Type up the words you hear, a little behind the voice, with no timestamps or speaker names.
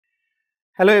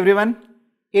Hello everyone.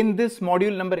 In this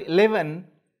module number 11,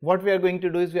 what we are going to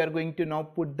do is we are going to now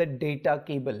put the data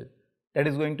cable that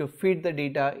is going to feed the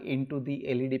data into the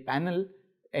LED panel,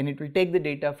 and it will take the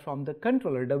data from the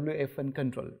controller, WF1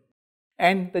 controller.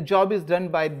 And the job is done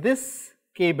by this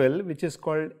cable, which is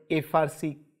called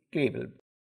FRC cable,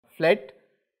 flat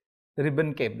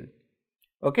ribbon cable.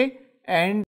 Okay,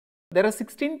 and there are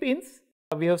 16 pins.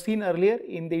 We have seen earlier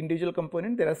in the individual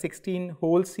component there are 16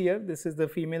 holes here. This is the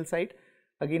female side,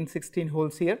 again 16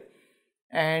 holes here,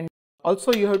 and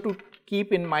also you have to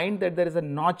keep in mind that there is a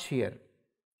notch here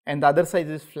and the other side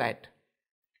is flat,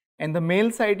 and the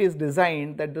male side is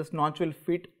designed that this notch will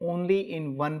fit only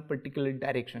in one particular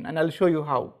direction, and I will show you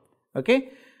how. Okay,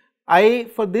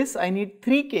 for this I need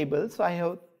 3 cables, so I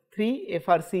have 3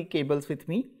 FRC cables with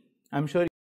me. I am sure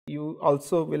you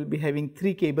also will be having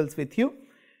 3 cables with you,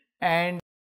 and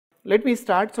let me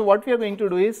start. So what we are going to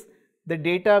do is the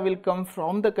data will come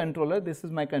from the controller. This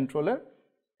is my controller,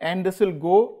 and this will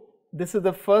go, this is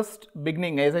the first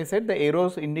beginning. As I said, the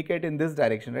arrows indicate in this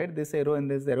direction, right, this arrow and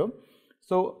this arrow.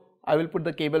 So I will put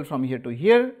the cable from here to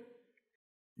here.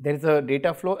 There is a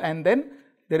data flow, and then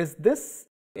there is this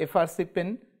FRC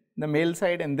pin, the male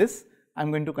side, and this I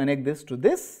am going to connect this to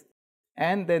this,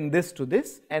 and then this to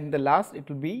this, and the last it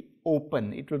will be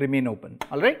open, it will remain open.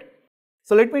 Alright.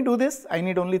 So let me do this. I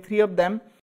need only 3 of them.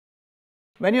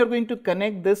 When you are going to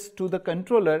connect this to the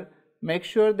controller, make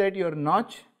sure that your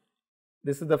notch,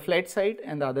 this is the flat side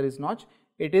and the other is notch,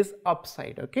 it is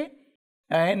upside, okay,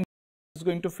 and it's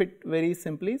going to fit very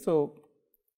simply. So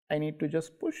I need to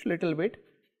just push little bit,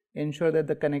 ensure that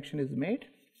the connection is made,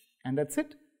 and that's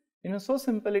it. You know, so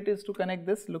simple it is to connect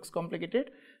this. Looks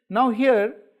complicated. Now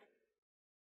here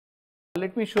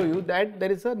let me show you that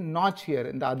there is a notch here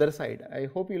in the other side. I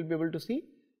hope you will be able to see.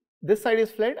 This side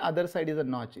is flat, other side is a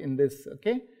notch in this.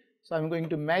 Okay, so I am going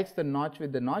to match the notch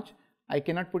with the notch. I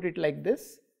cannot put it like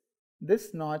this.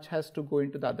 This notch has to go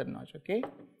into the other notch. Okay,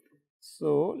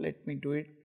 so let me do it.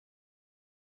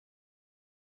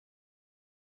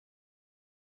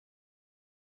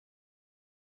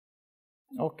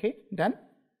 Okay, done.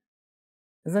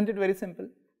 Isn't it very simple?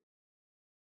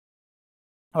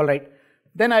 All right.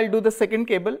 Then I will do the second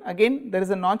cable. Again there is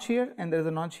a notch here and there is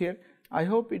a notch here. I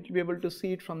hope it will be able to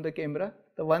see it from the camera.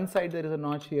 The one side there is a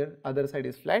notch here, other side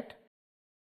is flat.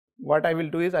 What I will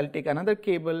do is I will take another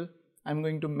cable. I am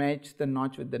going to match the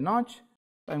notch with the notch.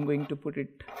 I am going to put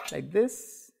it like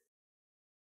this.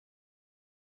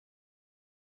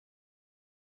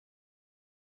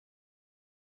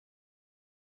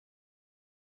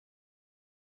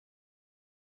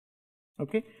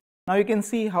 Okay. Now you can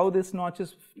see how this notch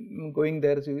is going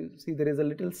there. So you see there is a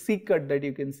little C cut that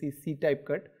you can see, C type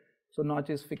cut. So notch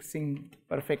is fixing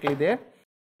perfectly there.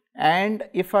 And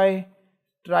if I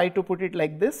try to put it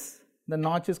like this, the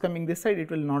notch is coming this side, it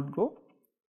will not go.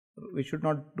 We should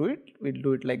not do it. We will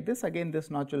do it like this. Again this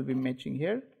notch will be matching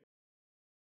here.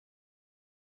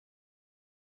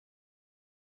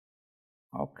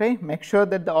 Okay, make sure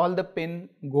that all the pin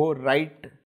go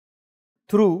right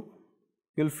through.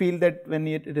 You will feel that when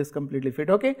it is completely fit.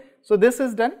 Okay, so this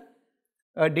is done.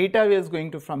 Data is going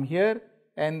to from here,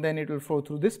 and then it will flow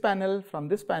through this panel, from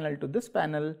this panel to this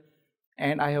panel,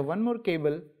 and I have one more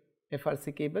cable,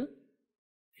 FRC cable,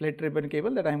 flat ribbon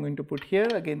cable, that I am going to put here.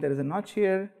 Again there is a notch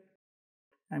here.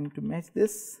 I am going to match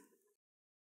this.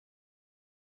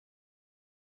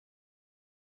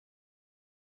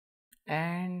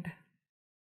 And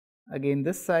again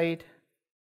this side.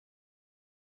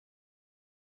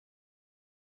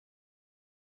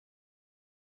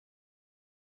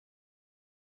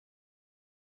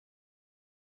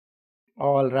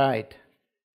 All right.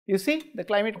 You see the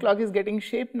climate clock is getting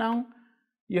shape now.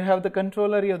 You have the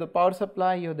controller, you have the power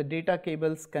supply, you have the data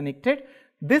cables connected.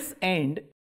 This end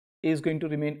is going to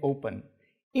remain open.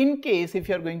 In case if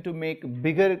you are going to make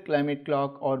bigger climate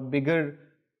clock or bigger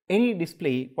any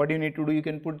display, what you need to do, you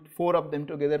can put 4 of them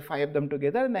together, 5 of them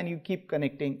together, and then you keep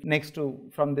connecting next to,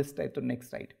 from this side to next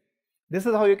side. This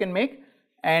is how you can make,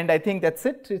 and I think that's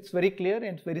it. It's very clear and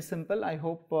it's very simple. I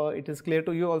hope it is clear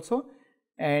to you also,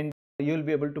 and you will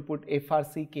be able to put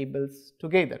FRC cables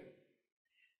together.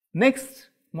 Next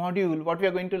module, what we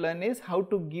are going to learn is how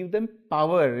to give them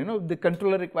power. You know, the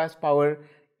controller requires power,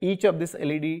 each of this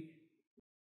LED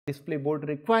display board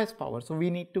requires power. So we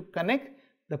need to connect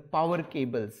the power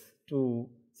cables to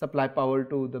supply power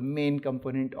to the main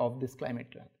component of this climate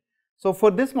clock. So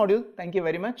for this module, thank you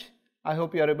very much. I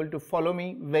hope you are able to follow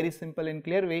me very simple and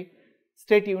clear way.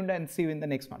 Stay tuned and see you in the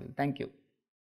next module. Thank you.